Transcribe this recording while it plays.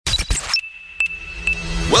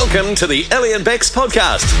Welcome to the Elly and Bex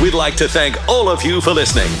podcast. We'd like to thank all of you for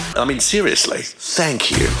listening. I mean, seriously, thank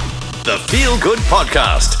you. The Feel Good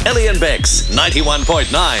Podcast. Elly and Bex, 91.9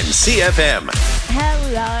 CFM.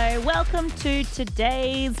 Hello. Welcome to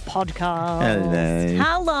today's podcast.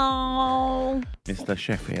 Hello. Mr.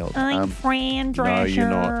 Sheffield. I'm Fran Drescher. No, you're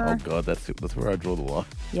not. Oh, God, that's where I draw the line.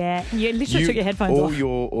 Yeah, you literally took your headphones off.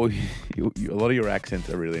 A lot of your accents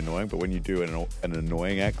are really annoying, but when you do an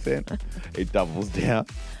annoying accent, it doubles down.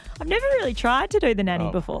 I've never really tried to do the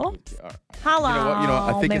nanny before. Hello, You know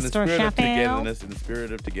what? I think Mr. in the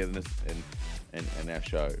spirit of togetherness and our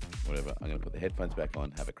show, whatever, I'm going to put the headphones back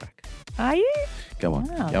on, have a crack. Are you? Go on.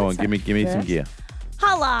 Wow, Go on. Give me some gear.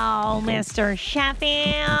 Hello, Mr.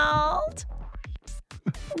 Sheffield.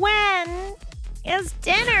 When is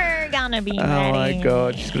dinner gonna be ready? Oh, my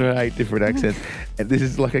God. She's got 8 different accents. And this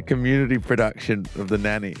is like a community production of The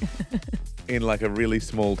Nanny in like a really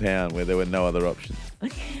small town where there were no other options.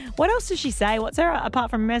 What else does she say? What's her apart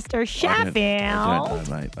from Mr. Sheffield? I don't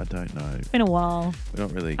know, mate. I don't know. It's been a while. We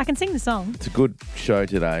don't really. I can sing the song. It's a good show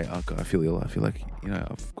today. I feel ill. I feel like,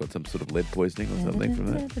 I've got some sort of lead poisoning or something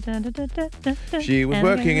from that. She was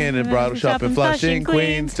working in a bridal shop in Flushing,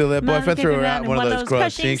 Queens, till her boyfriend threw her out in one of those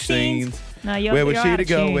crushing scenes. No, Where was she to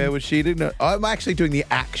go? Where was she to go? I'm actually doing the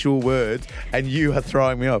actual words, and you are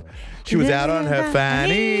throwing me off. She was out on her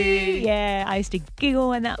fanny. Yeah, I used to giggle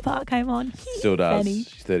when that part came on. Still does. Fanny.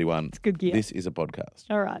 She's 31. It's good gear. This is a podcast.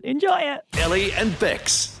 All right, enjoy it. Elly and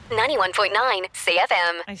Bex. 91.9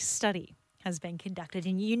 CFM. A study has been conducted,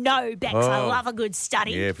 and Bex, I love a good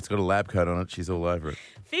study. Yeah, if it's got a lab coat on it, she's all over it.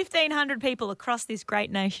 1,500 people across this great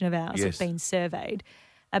nation of ours Yes. have been surveyed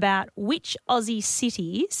about which Aussie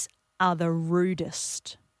cities are the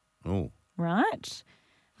rudest, Oh. right?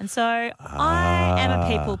 And so I am a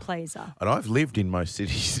people pleaser. And I've lived in most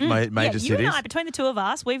cities, major cities. You and I, between the two of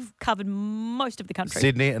us, we've covered most of the country.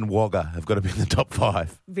 Sydney and Wagga have got to be in the top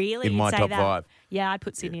 5. Really? In You'd my say top that? 5. Yeah, I'd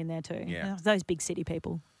put Sydney in there too. Yeah. Those big city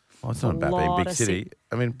people. Well, it's not about being a big city.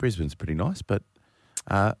 I mean, Brisbane's pretty nice, but,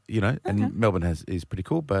 and Melbourne is pretty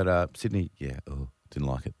cool. But Sydney, didn't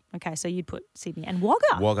like it. Okay, so you'd put Sydney and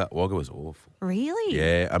Wagga. Wagga was awful. Really?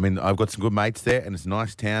 Yeah, I mean, I've got some good mates there, and it's a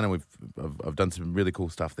nice town, and I've done some really cool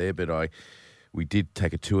stuff there. But we did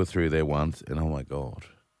take a tour through there once, and oh my God,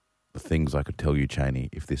 the things I could tell you, Cheney,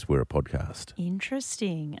 if this were a podcast.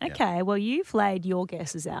 Interesting. Okay, well, you've laid your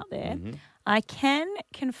guesses out there. Mm-hmm. I can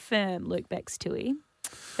confirm, Luke Bex-Tui,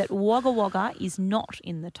 that Wagga Wagga is not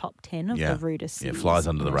in the top 10 of the rudest cities. Yeah, flies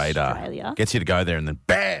under the radar. Australia. Gets you to go there, and then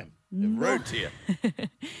bam, they're rude to you.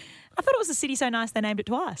 I thought it was a city so nice they named it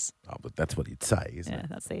twice. Oh, but that's what you'd say, isn't Yeah, it?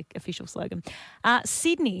 that's the official slogan.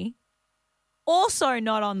 Sydney, also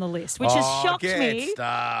not on the list, which has shocked me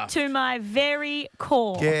stuffed. to my very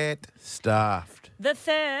core. Get stuffed. The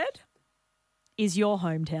third is your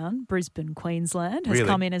hometown, Brisbane, Queensland, has Really?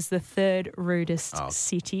 come in as the third rudest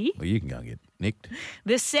city. Well, you can go and get nicked.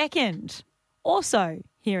 The second, also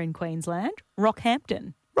here in Queensland,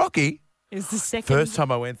 Rockhampton Rocky. is the second. First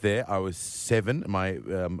time I went there, I was 7. My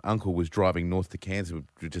uncle was driving north to Cairns,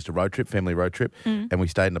 just a road trip, family road trip, and we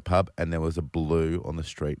stayed in a pub, and there was a blue on the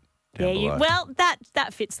street down below. Well,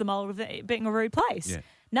 that fits the mould of it being a rude place. Yeah.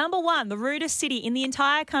 Number 1, the rudest city in the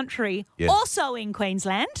entire country, also in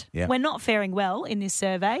Queensland. Yeah. We're not faring well in this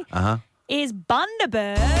survey. Uh-huh. Is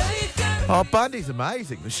Bundaberg. Oh, Bundy's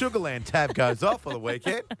amazing. The Sugarland tab goes off for the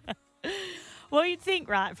weekend. Well, you'd think,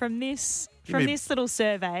 right, from this little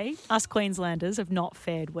survey, us Queenslanders have not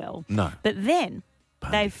fared well. No. But then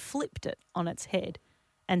Bundy. they've flipped it on its head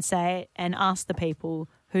and asked the people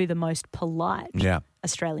who the most polite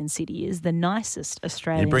Australian city is, the nicest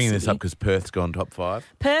Australian You're bringing city. this up because Perth's gone top 5.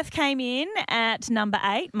 Perth came in at number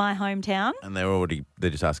 8, my hometown. And they're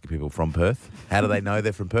just asking people from Perth. How do they know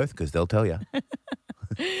they're from Perth? Because they'll tell you.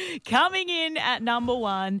 Coming in at number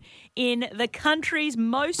 1 in the country's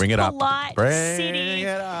most Bring it up. polite Bring city it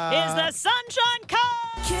up. is the Sunshine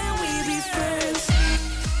Coast. Can we be friends?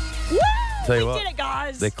 Woo! Tell you We what, did it,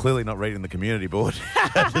 guys. they're clearly not reading the community board.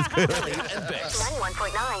 Elly and Bex.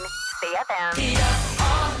 91.9 CFM.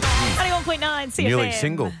 91.9 CFM. Newly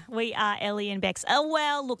single. We are Elly and Bex. Oh,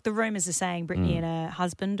 well, look, the rumours are saying Brittany and her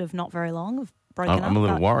husband of not very long have broken up. I'm a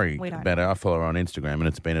little but worried we don't about know. her. I follow her on Instagram, and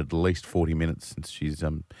it's been at least 40 minutes since she's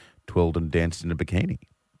twirled and danced in a bikini.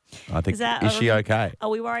 I think, is she okay? Are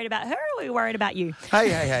we worried about her or are we worried about you?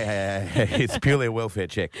 Hey. It's purely a welfare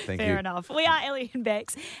check. Thank you. Fair enough. We are Elly and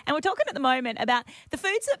Bex, and we're talking at the moment about the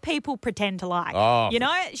foods that people pretend to like. Oh.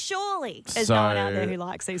 Surely there's no one out there who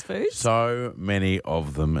likes these foods. So many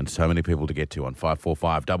of them and so many people to get to on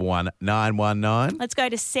 545 11919. Let's go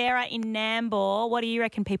to Sarah in Nambour. What do you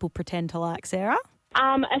reckon people pretend to like, Sarah?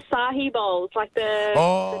 Acai bowls, like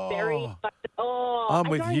the berry. I'm I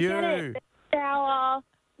with don't you. Get it. They're sour,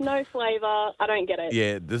 no flavour. I don't get it.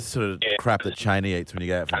 Yeah, this is sort of crap that Cheney eats when you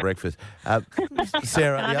go out for breakfast.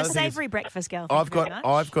 Sarah, I'm the a other thing is, savoury breakfast girl. I've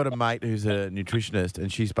got a mate who's a nutritionist,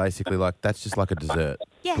 and she's basically like, that's just like a dessert,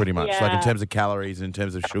 pretty much. Yeah. Like in terms of calories and in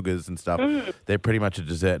terms of sugars and stuff, they're pretty much a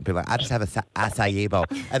dessert. And people are like, I just have a acai bowl.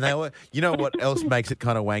 And they always, you know what else makes it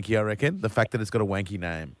kind of wanky, I reckon? The fact that it's got a wanky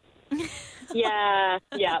name. Yeah.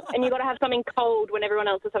 And you got to have something cold when everyone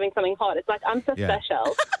else is having something hot. It's like, I'm so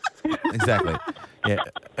special. Exactly. Yeah.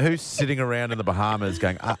 Who's sitting around in the Bahamas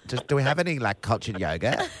going, do we have any like cultured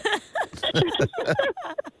yogurt?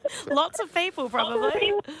 Lots of people,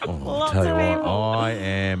 probably. Lots Tell of you what, people. I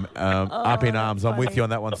am up in arms. I'm with you on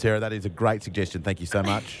that one, Sarah. That is a great suggestion. Thank you so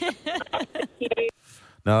much.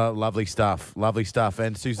 No, lovely stuff. Lovely stuff.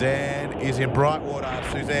 And Suzanne is in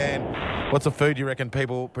Brightwater. Suzanne, what's a food you reckon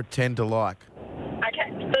people pretend to like?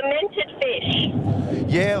 Okay, fermented fish.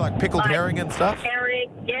 Yeah, like pickled herring and stuff?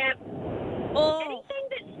 Herring, yeah. Oh, Anything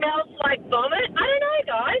that smells like vomit. I don't know,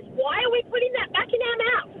 guys. Why are we putting that back in our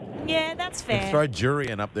mouth? yeah, that's And fair. throw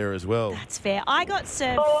durian up there as well. That's fair. I got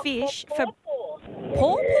served fish for Pawpaw.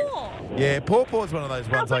 pawpaw. Yeah, pawpaw's one of those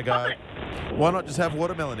ones I go, why not just have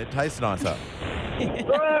watermelon? It tastes nicer.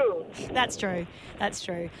 Brew. That's true. That's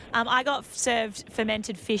true. I got served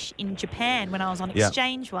fermented fish in Japan when I was on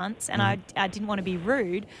exchange once, and I didn't want to be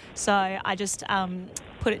rude, so I just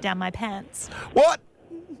put it down my pants. What?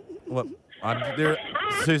 What?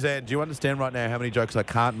 Suzanne, do you understand right now how many jokes I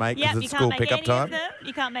can't make because Yep, it's you school can't make pickup any time? of them.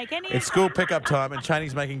 You can't make any It's of school pickup time, and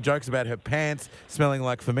Cheney's making jokes about her pants smelling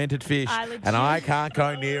like fermented fish, and I can't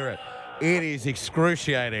go near it. It is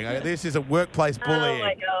excruciating. This is a workplace bullying. Oh,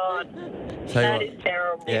 my God. Tell you That what. is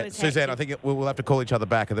terrible. Yeah, was Suzanne, I think we'll have to call each other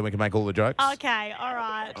back, and then we can make all the jokes. Okay, all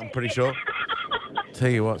right. I'm pretty sure. Tell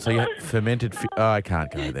you what, so you fermented fish. Oh, I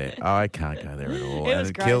can't go there. I can't go there at all. It and was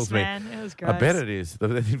it gross, kills me. man. It was I bet gross. it is.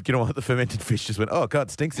 You know what? The fermented fish just went, oh, God,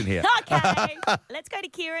 it stinks in here. Okay, let's go to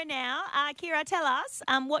Kira now. Kira, tell us,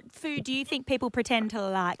 what food do you think people pretend to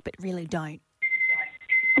like but really don't?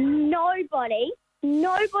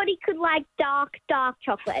 Nobody could like dark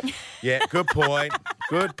chocolate. Yeah, good point.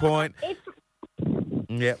 Good point.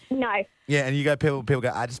 Yeah. No. Yeah, and you go, people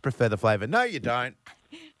go, I just prefer the flavour. No, you don't.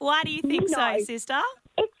 Why do you think so, No. sister?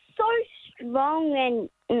 It's so strong and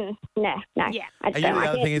no. Yeah. I And just you know don't the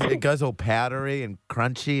other like thing it. is it goes all powdery and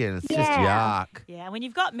crunchy and it's just Yeah. yuck. Yeah, when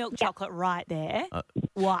you've got milk chocolate right there,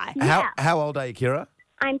 why? How old are you, Kira?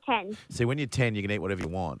 I'm 10. See, when you're 10, you can eat whatever you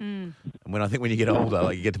want. And when you get older,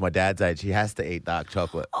 like you get to my dad's age, he has to eat dark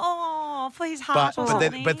chocolate. Oh, for his heart or But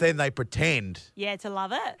something. then they pretend. Yeah, to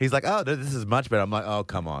love it. He's like, oh, no, this is much better. I'm like, oh,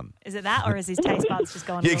 come on. Is it that, or is his taste buds just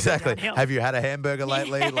going a Yeah, little bit exactly. downhill? Have you had a hamburger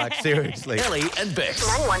lately? Like, seriously. Elly and Bex.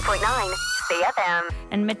 91.9 CFM.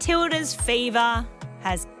 And Matilda's fever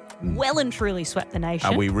has well and truly swept the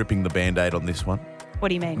nation. Are we ripping the Band-Aid on this one? What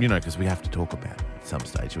do you mean? You know, because we have to talk about it at some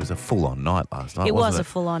stage. It was a full-on night last night, it was wasn't a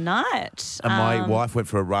full-on night. And my wife went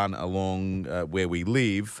for a run along where we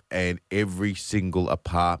live, and every single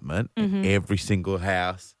apartment, every single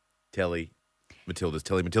house,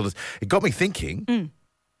 Matilda's. It got me thinking,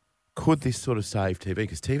 could this sort of save TV?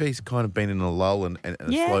 Because TV's kind of been in a lull and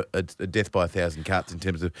a death by 1,000 cuts in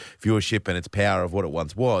terms of viewership and its power of what it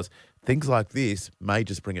once was. Things like this may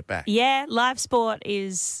just bring it back. Yeah, live sport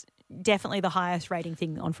is definitely the highest rating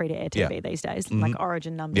thing on free-to-air TV these days. Like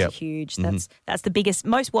Origin numbers are huge. That's the biggest,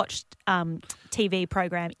 most watched TV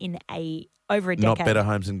program in over a decade. Not Better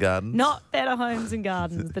Homes and Gardens. Not Better Homes and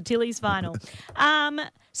Gardens, the Tilly's final.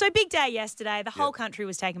 So big day yesterday. The whole country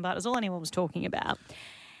was taken by it. It was all anyone was talking about.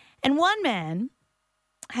 And one man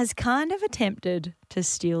has kind of attempted to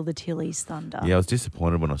steal the Tilly's thunder. Yeah, I was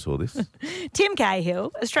disappointed when I saw this. Tim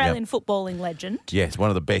Cahill, Australian footballing legend. Yes, one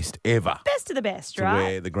of the best ever. Best of the best, To right?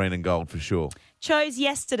 wear the green and gold for sure. Chose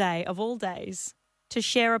yesterday, of all days, to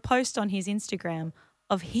share a post on his Instagram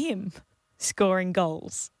of him scoring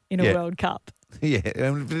goals in a World Cup. Yeah,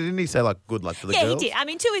 didn't he say, like, good luck to the Yeah, girls? he did. I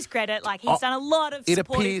mean, to his credit, like, he's done a lot of it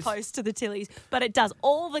supportive appears- posts to the Tillies, but it does.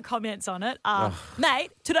 All the comments on it are,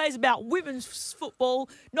 mate, today's about women's football,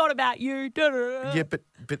 not about you. Da-da-da. Yeah, but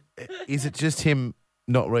is it just him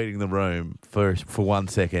not reading the room for 1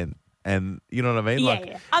 second? And you know what I mean? Yeah, like,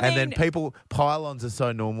 yeah. And then pylons are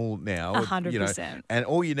so normal now. 100%. You know, and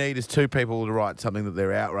all you need is two people to write something that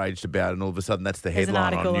they're outraged about, and all of a sudden that's the There's an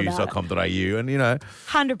headline on article about news.com.au. And, you know.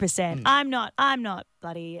 100%. I'm not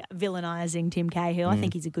bloody villainising Tim Cahill. I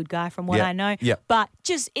think he's a good guy from what Yeah, I know. yeah. But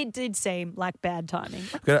it did seem like bad timing.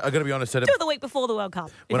 I've got to be honest. Do it the week before the World Cup.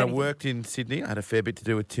 if When I anything. worked in Sydney, I had a fair bit to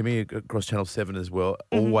do with Timmy across Channel 7 as well.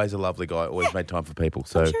 Always a lovely guy, always made time for people.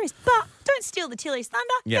 So I'm sure he's. But Don't steal the Tilly's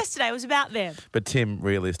thunder. Yeah. Yesterday was about them. But Tim,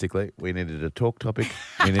 realistically, we needed a talk topic.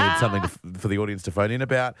 We needed something for the audience to phone in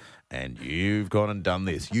about, and you've gone and done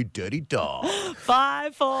this. You dirty dog.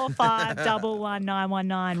 545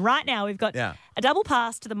 11919. Right now, we've got Yeah. a double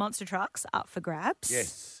pass to the monster trucks up for grabs.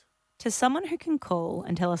 Yes. To someone who can call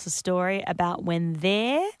and tell us a story about when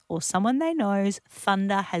their or someone they know's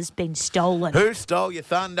thunder has been stolen. Who stole your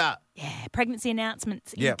thunder? Yeah, pregnancy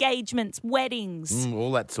announcements, Yeah. engagements, weddings.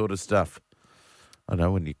 All that sort of stuff. I know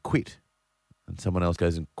when you quit and someone else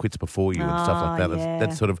goes and quits before you and stuff like that. yeah.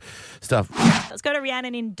 That sort of stuff. Let's go to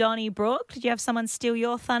Rhiannon in Donnybrook. Did you have someone steal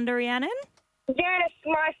your thunder, Rhiannon? Yes,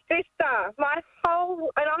 my sister.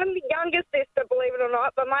 And I'm the youngest sister, believe it or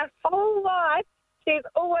not, but my whole life, she's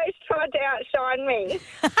always tried to outshine me.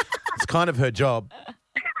 It's kind of her job.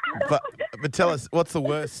 But tell us, what's the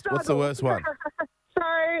worst? What's the worst one? So,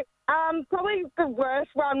 probably the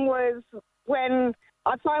worst one was when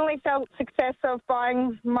I finally felt success of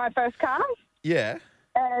buying my first car, Yeah.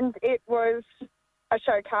 and it was a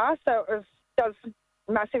show car, so it does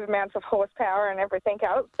massive amounts of horsepower and everything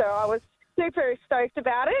else. So I was super stoked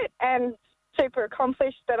about it and super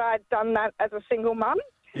accomplished that I'd done that as a single mum.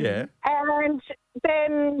 Yeah. And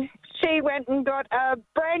then she went and got a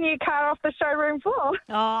brand new car off the showroom floor.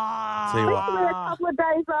 Oh. See what? A couple of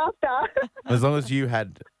days after. As long as you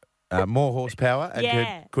had more horsepower and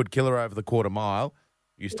Yeah. could kill her over the quarter mile,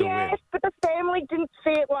 you still win. Yes, but the family didn't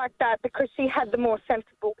see it like that because she had the more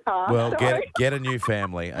sensible car. Well, So- get a new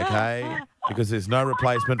family, okay? Because there's no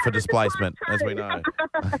replacement for displacement, as we know.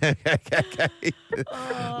 Okay.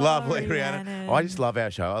 Lovely, Rhiannon. Rhiannon. I just love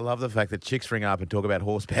our show. I love the fact that chicks ring up and talk about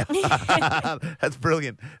horsepower. That's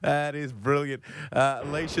brilliant. That is brilliant.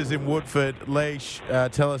 Leash is in Woodford. Leash,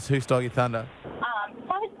 tell us who stole your thunder.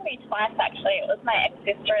 Happened to me twice, actually. It was my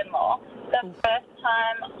ex-sister-in-law. The first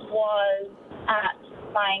time was at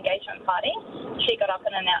my engagement party. She got up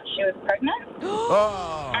and announced she was pregnant.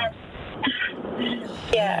 Oh. And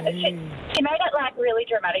yeah, she made it like really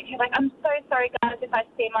dramatic. She was like, "I'm so sorry, guys, if I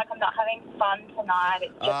seem like I'm not having fun tonight.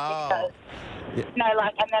 It's just because." Yeah. No,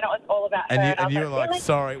 like, and then it was all about her. And I was you were like, "Really?"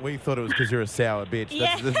 sorry, we thought it was because you're a sour bitch.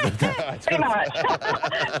 Yeah. That's Pretty much.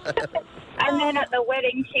 And then at the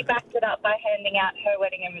wedding, she backed it up by handing out her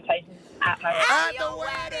wedding invitations at my wedding. At the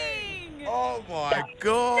wedding! Oh, my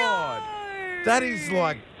God. That is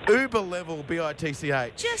like Uber level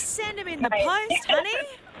BITCH. Just send them in the Mate. post, honey.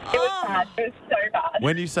 It was bad. It was so bad.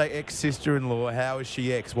 When you say ex-sister-in-law, how is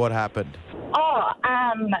she ex? What happened?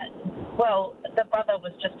 Well, the brother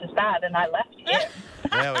was just as bad, and I left him.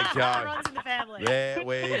 There we go. Runs in the family. There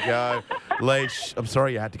we go. Leash, I'm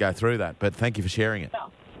sorry you had to go through that, but thank you for sharing it.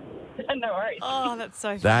 No worries. Oh, that's so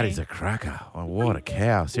funny. That is a cracker. Oh, what a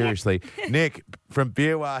cow. Seriously. Nick from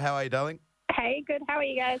Beerwah, how are you, darling? Hey, good. How are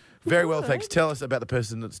you guys? Very well, thanks. Tell us about the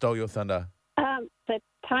person that stole your thunder. So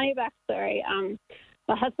tiny backstory.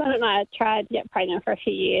 My husband and I tried to get pregnant for a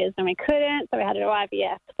few years and we couldn't, so we had to do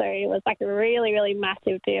IVF. So it was like a really, really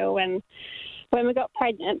massive deal when we got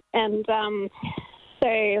pregnant. And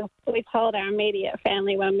so we told our immediate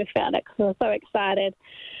family when we found it because we were so excited.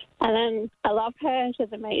 And then I love her and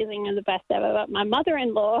she's amazing and the best ever. But my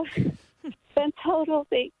mother-in-law then told all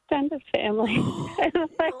the extended family. And I was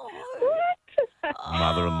like, what?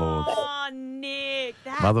 Mother-in-laws. Oh, Nick.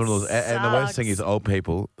 That Mother-in-laws. And the worst thing sucks. is old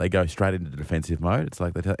people, they go straight into defensive mode. It's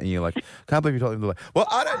like, and you're like, can't believe you told them. They're like, well,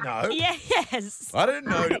 I don't know. Yes. I didn't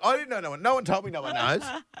know. I didn't know. No one told me. No one knows.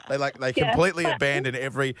 They completely abandon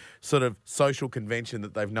every sort of social convention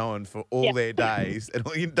that they've known for all their days. And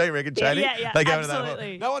don't you reckon, Chady? Yeah, They go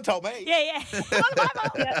absolutely. into that. No one told me. Yeah.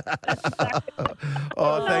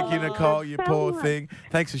 Oh, thank you, Nicole. You poor thing.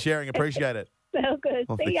 Thanks for sharing. Appreciate it. So good.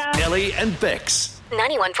 Well, See ya. Elly and Bex.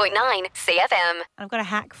 91.9 CFM. I've got a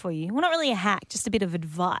hack for you. Well, not really a hack, just a bit of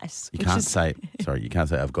advice. You which can't is- say. Sorry, you can't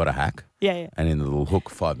say I've got a hack. Yeah. And in the little hook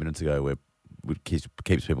 5 minutes ago where it keeps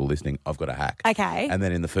people listening, I've got a hack. Okay. And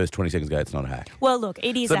then in the first 20 seconds ago, it's not a hack. Well, look,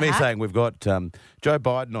 it is So a me hack. saying we've got Joe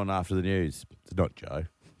Biden on after the news. It's not Joe.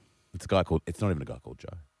 It's a guy called. It's not even a guy called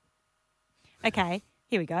Joe. Okay,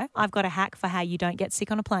 here we go. I've got a hack for how you don't get sick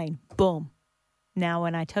on a plane. Boom. Now,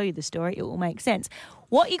 when I tell you the story, it will make sense.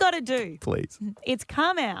 What you got to do, Please. it's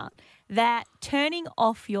come out that turning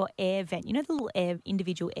off your air vent, you know the little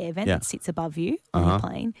individual air vent Yeah. that sits above you on your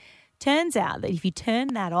plane, turns out that if you turn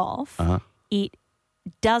that off, it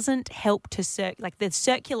doesn't help to the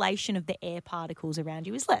circulation of the air particles around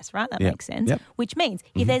you is less, right? That Yep. makes sense. Yep. Which means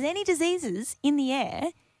if there's any diseases in the air,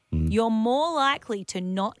 you're more likely to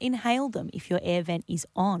not inhale them if your air vent is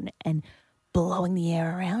on and blowing the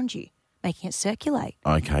air around you, making it circulate.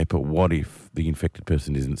 Okay, but what if the infected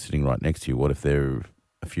person isn't sitting right next to you? What if they're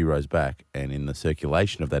a few rows back, and in the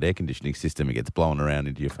circulation of that air conditioning system, it gets blown around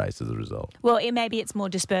into your face as a result. Well, maybe it's more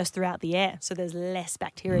dispersed throughout the air, so there's less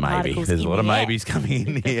bacteria Maybe. particles There's in a lot of the air. maybes coming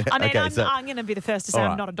in here. I mean, Okay, I'm going to be the first to say all I'm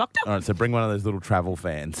right. not a doctor. All right, so bring one of those little travel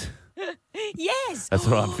fans. Yes. That's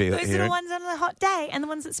what I'm feeling. Those are the ones on a hot day and the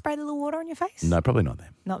ones that spray the little water on your face? No, probably not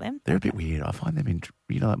them. Not them? They're a bit weird. I find them in,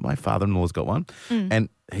 like my father-in-law's got one, and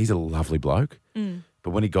he's a lovely bloke.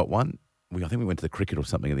 But when he got one, I think we went to the cricket or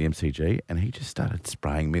something at the MCG, and he just started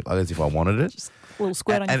spraying me like as if I wanted it. Just a little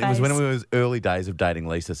squirt on your and face. it was when it was early days of dating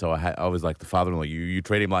Lisa, so I was like the father-in-law. You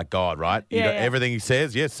treat him like God, right? You Yeah, know, yeah. everything he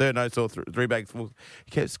says, yes sir, no sir, 3 bags full.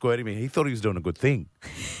 He kept squirting me. He thought he was doing a good thing.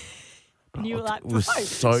 And you were like, It was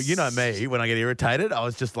so, you know me, when I get irritated, I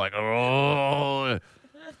was just like, oh.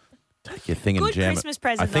 Take your thing Good and jam Christmas it.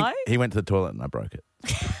 present, I think though. he went to the toilet and I broke it.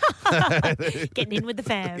 Getting in with the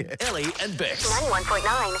fam. Elly and Bex.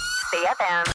 91.9 CFM.